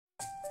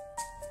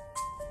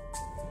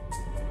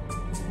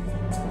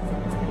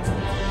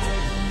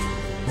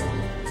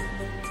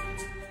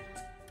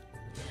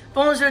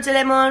Bonjour tout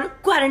le monde,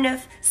 quoi de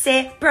neuf?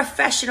 C'est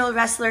professional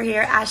wrestler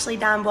here, Ashley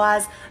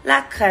D'Amboise,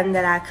 la crème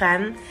de la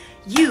crème.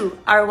 You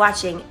are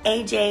watching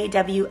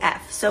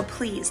AJWF, so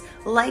please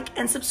like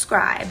and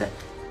subscribe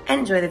and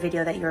enjoy the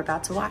video that you're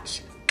about to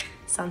watch.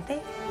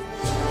 Santé.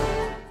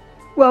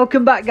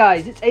 Welcome back,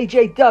 guys. It's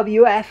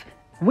AJWF.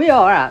 We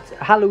are at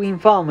Halloween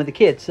Farm with the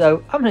kids,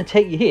 so I'm going to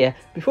take you here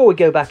before we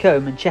go back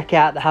home and check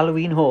out the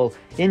Halloween haul.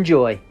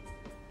 Enjoy.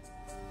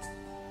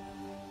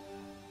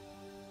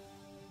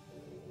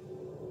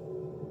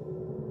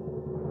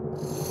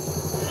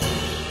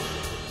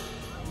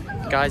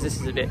 Guys,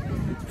 this is a bit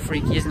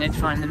freaky, isn't it, to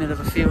find in the middle of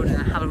a field in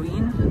a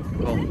Halloween?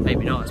 Well,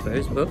 maybe not, I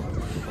suppose, but...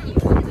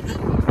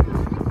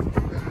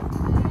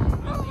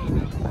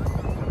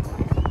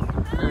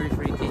 very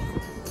freaky.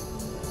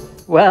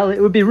 Well, it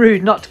would be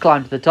rude not to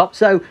climb to the top,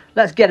 so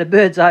let's get a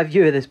bird's eye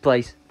view of this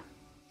place.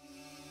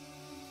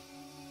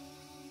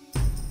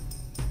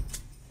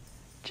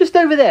 Just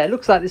over there, it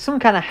looks like there's some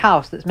kind of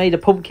house that's made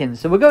of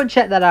pumpkins, so we'll go and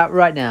check that out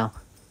right now.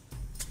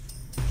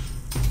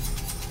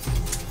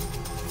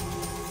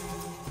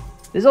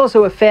 There's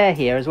also a fair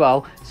here as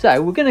well,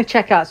 so we're going to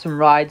check out some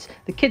rides.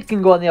 The kid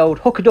can go on the old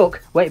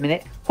hook-a-duck, wait a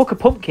minute,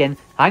 hook-a-pumpkin,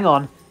 hang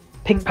on,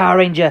 Pink Power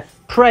Ranger,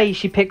 pray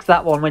she picks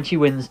that one when she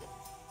wins.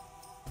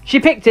 She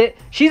picked it,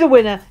 she's a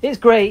winner, it's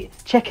great.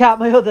 Check out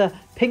my other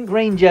Pink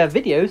Ranger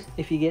videos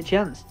if you get a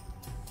chance.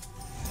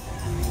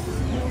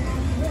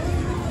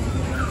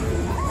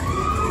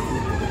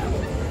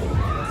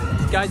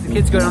 Guys, the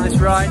kid's going on this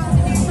ride,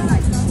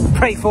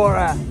 pray for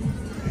her.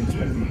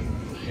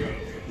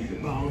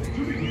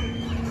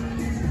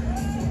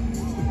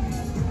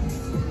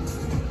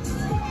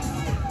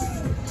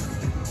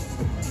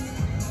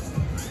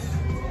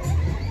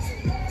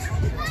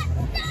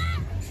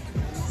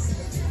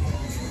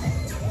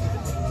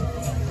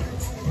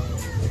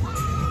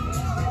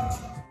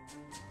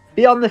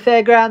 Beyond the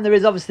fairground there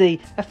is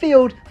obviously a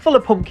field full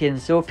of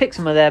pumpkins, so we'll pick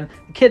some of them.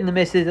 The kid and the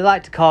missus, they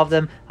like to carve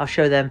them. I'll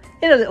show them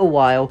in a little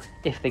while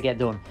if they get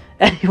done.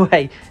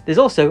 Anyway, there's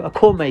also a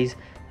corn maze.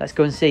 Let's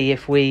go and see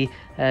if we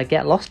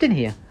get lost in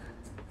here.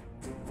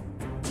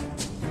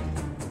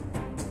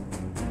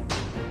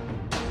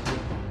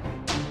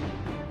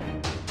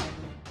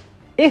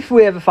 If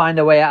we ever find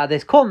our way out of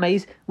this corn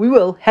maze, we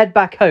will head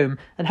back home,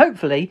 and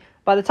hopefully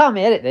by the time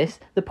I edit this,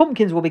 the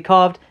pumpkins will be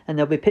carved and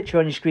there'll be a picture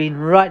on your screen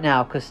right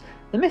now, because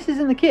the missus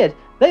and the kid,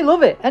 they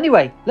love it.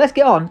 Anyway, let's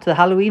get on to the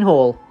Halloween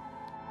haul.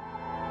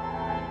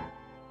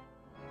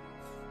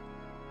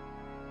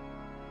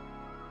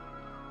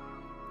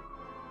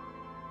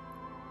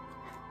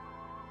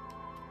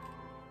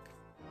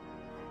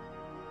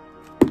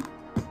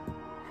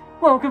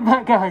 Welcome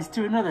back, guys,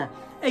 to another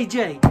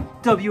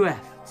AJWF.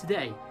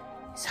 Today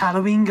it's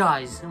Halloween,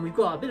 guys, and we've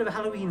got a bit of a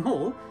Halloween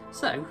haul.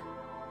 So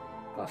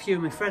got a few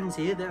of my friends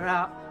here that are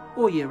out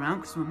all year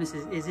round because my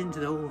missus is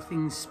into the whole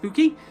thing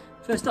spooky.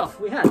 First off,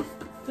 we had a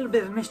little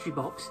bit of a mystery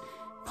box,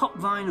 pop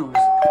vinyls.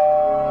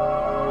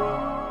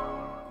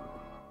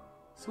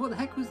 So what the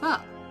heck was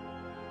that?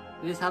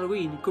 It is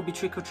Halloween, it could be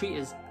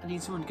trick-or-treaters. I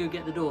need someone to go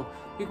get the door.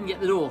 Who can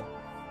get the door?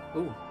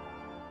 Oh,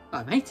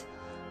 hi mate.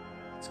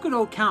 It's a good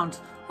old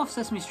Count off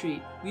Sesame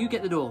Street. Will you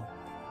get the door?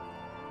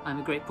 I'm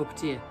a great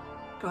puppeteer.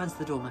 Go answer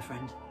the door, my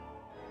friend.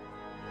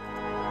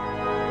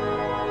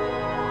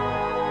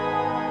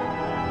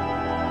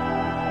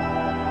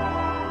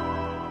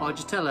 I'll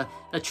just tell her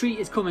a treat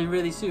is coming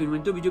really soon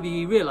when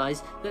WWE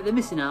realise that they're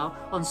missing out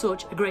on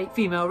such a great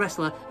female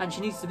wrestler, and she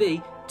needs to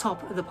be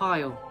top of the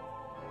pile.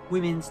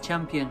 Women's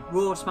champion,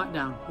 Raw or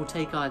SmackDown, will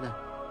take either.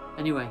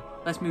 Anyway,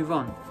 let's move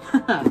on.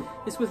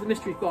 This was the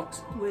mystery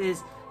box.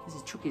 This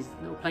is Chucky's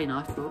little play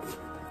knife, but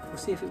we'll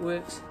see if it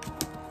works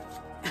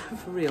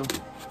for real.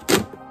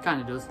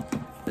 Kind of does.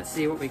 Let's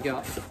see what we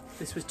got.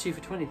 This was 2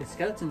 for 20. The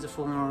skeletons are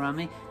falling all around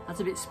me. That's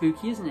a bit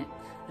spooky, isn't it?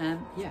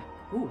 Yeah.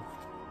 Ooh,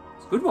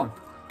 it's a good one.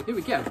 Here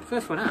we go.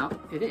 First one out.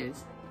 It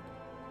is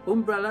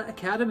Umbrella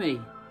Academy.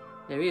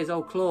 There he is,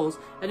 old Klaus.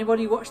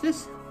 Anybody watch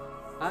this?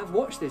 I've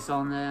watched this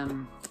on.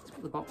 Let's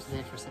put the box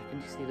there for a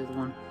second. You see the other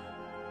one.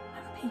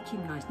 No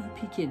peeking, guys. No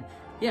peeking.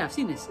 Yeah, I've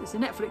seen this. It's a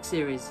Netflix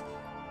series.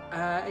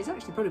 He's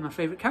actually probably my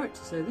favourite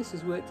character, so this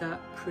has worked out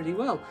pretty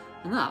well.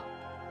 And that,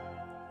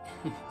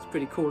 it's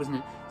pretty cool, isn't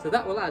it? So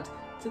that will add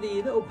to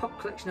the little pop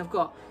collection I've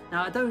got.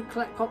 Now, I don't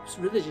collect pops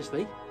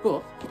religiously,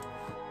 but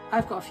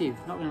I've got a few.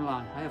 Not going to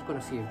lie, I have got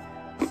a few.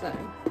 So,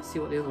 let's see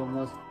what the other one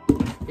was.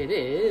 It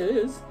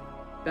is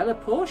Bella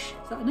Poarch.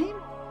 Is that her name?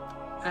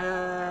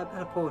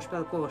 Bella Poarch.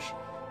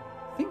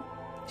 I think,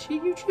 is she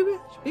a YouTuber?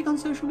 She's big on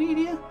social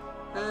media.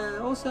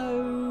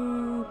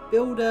 Also,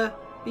 Builder,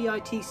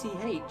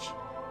 B-I-T-C-H.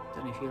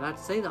 Don't know if you're allowed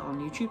to say that on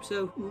YouTube,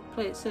 so we'll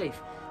play it safe.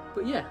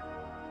 But yeah,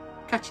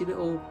 catchy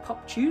little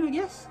pop tune, I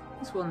guess.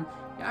 This one,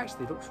 it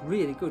actually looks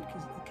really good.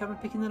 Is the camera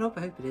picking that up?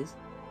 I hope it is.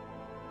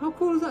 How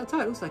cool is that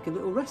tie? It looks like a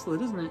little wrestler,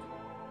 doesn't it?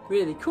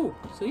 Really cool.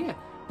 So yeah,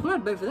 we'll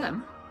add both of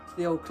them to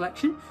the old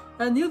collection.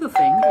 And the other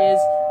thing is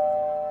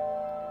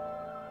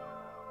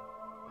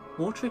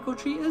More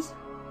trick-or-treaters?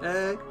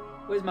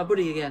 Where's my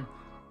buddy again?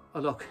 Oh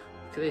look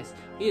at this.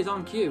 He is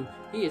on cue.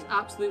 He is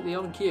absolutely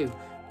on cue.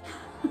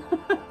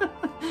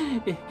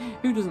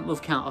 Who doesn't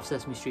love Count off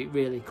Sesame Street,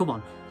 really? Come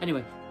on.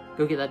 Anyway,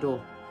 go get that door.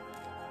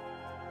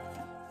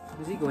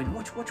 Where's he going?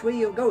 Watch where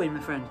you're going, my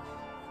friend.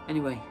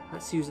 Anyway,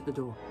 let's see who's at the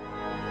door.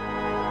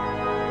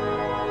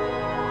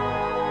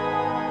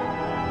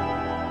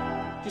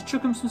 Just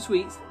chuck him some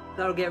sweets.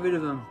 That'll get rid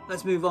of them.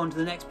 Let's move on to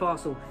the next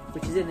parcel,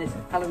 which is in this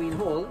Halloween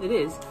haul. It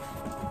is,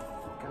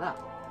 look at that,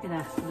 in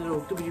a little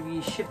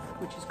WWE ship,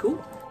 which is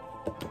cool.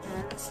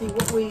 Let's see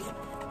what we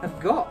have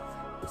got.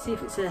 Let's see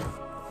if it's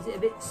is it a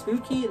bit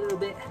spooky, a little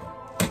bit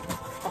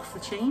off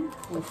the chain?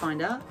 We'll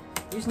find out.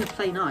 Using a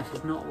play knife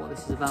is not what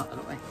this is about, by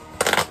the way.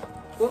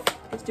 But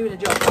it's doing a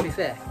job, to be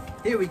fair.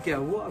 Here we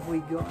go. What have we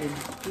got in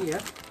here?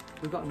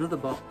 We've got another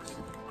box.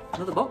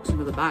 Another box,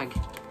 another bag.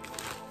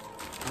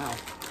 Wow.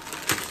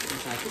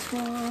 Inside this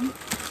one.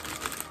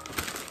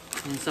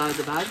 Inside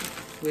the bag,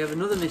 we have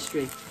another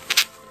mystery.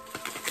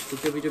 The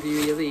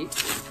WWE Elite.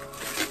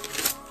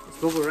 It's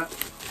bubble wrap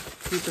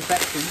to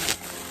perfection.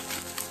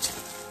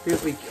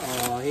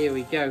 Oh, here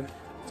we go.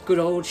 It's good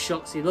old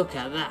Shotzi. Look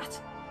at that.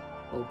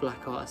 Old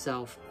Blackheart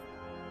herself.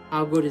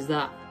 How good is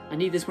that? I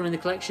need this one in the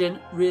collection.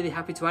 Really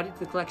happy to add it to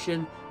the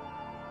collection.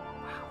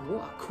 Wow,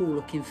 what a cool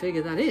looking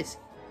figure that is.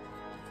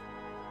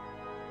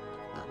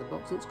 The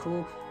box looks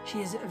cool.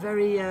 She is a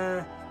very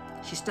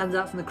she stands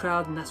out from the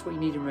crowd, and that's what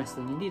you need in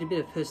wrestling. You need a bit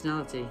of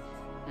personality.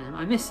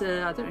 I miss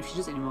I don't know if she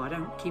does it anymore. I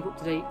don't keep up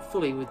to date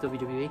fully with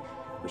WWE,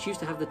 but she used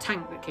to have the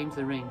tank that came to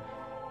the ring.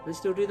 Do they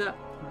still do that?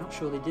 I'm not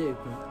sure they do,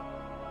 but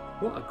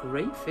what a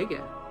great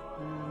figure.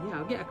 Yeah,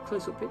 I'll get a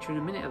close-up picture in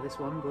a minute of this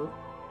one, but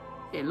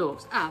it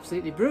looks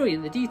absolutely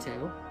brilliant, the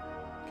detail.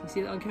 Can you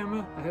see that on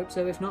camera? I hope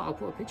so. If not, I'll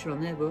put a picture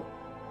on there, but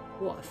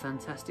what a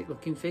fantastic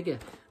looking figure.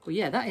 Well,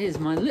 yeah, that is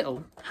my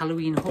little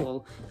Halloween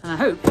haul, and I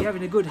hope you're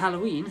having a good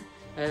Halloween,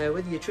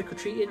 whether you're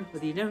trick-or-treating,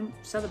 whether you don't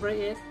celebrate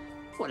it,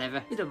 whatever,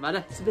 it doesn't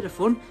matter, it's a bit of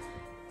fun.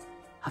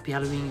 Happy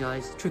Halloween,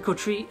 guys.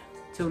 Trick-or-treat,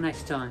 till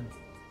next time.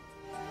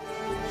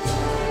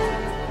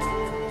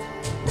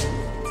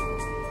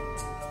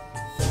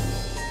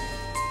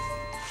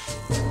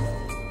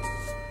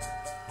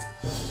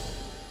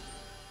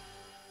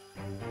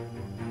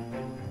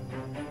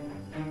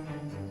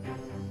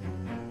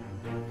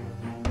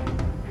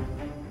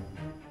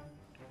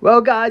 Well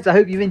guys, I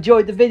hope you've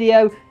enjoyed the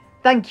video.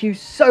 Thank you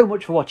so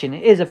much for watching,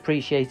 it is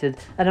appreciated.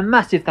 And a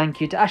massive thank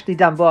you to Ashley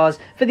D'Amboise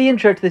for the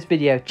intro to this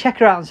video. Check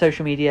her out on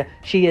social media,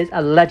 she is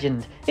a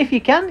legend. If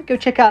you can, go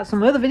check out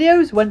some other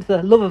videos. Went to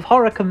the Love of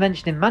Horror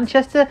convention in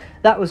Manchester,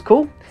 that was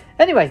cool.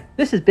 Anyway,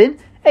 this has been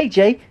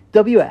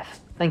AJWF,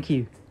 thank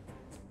you.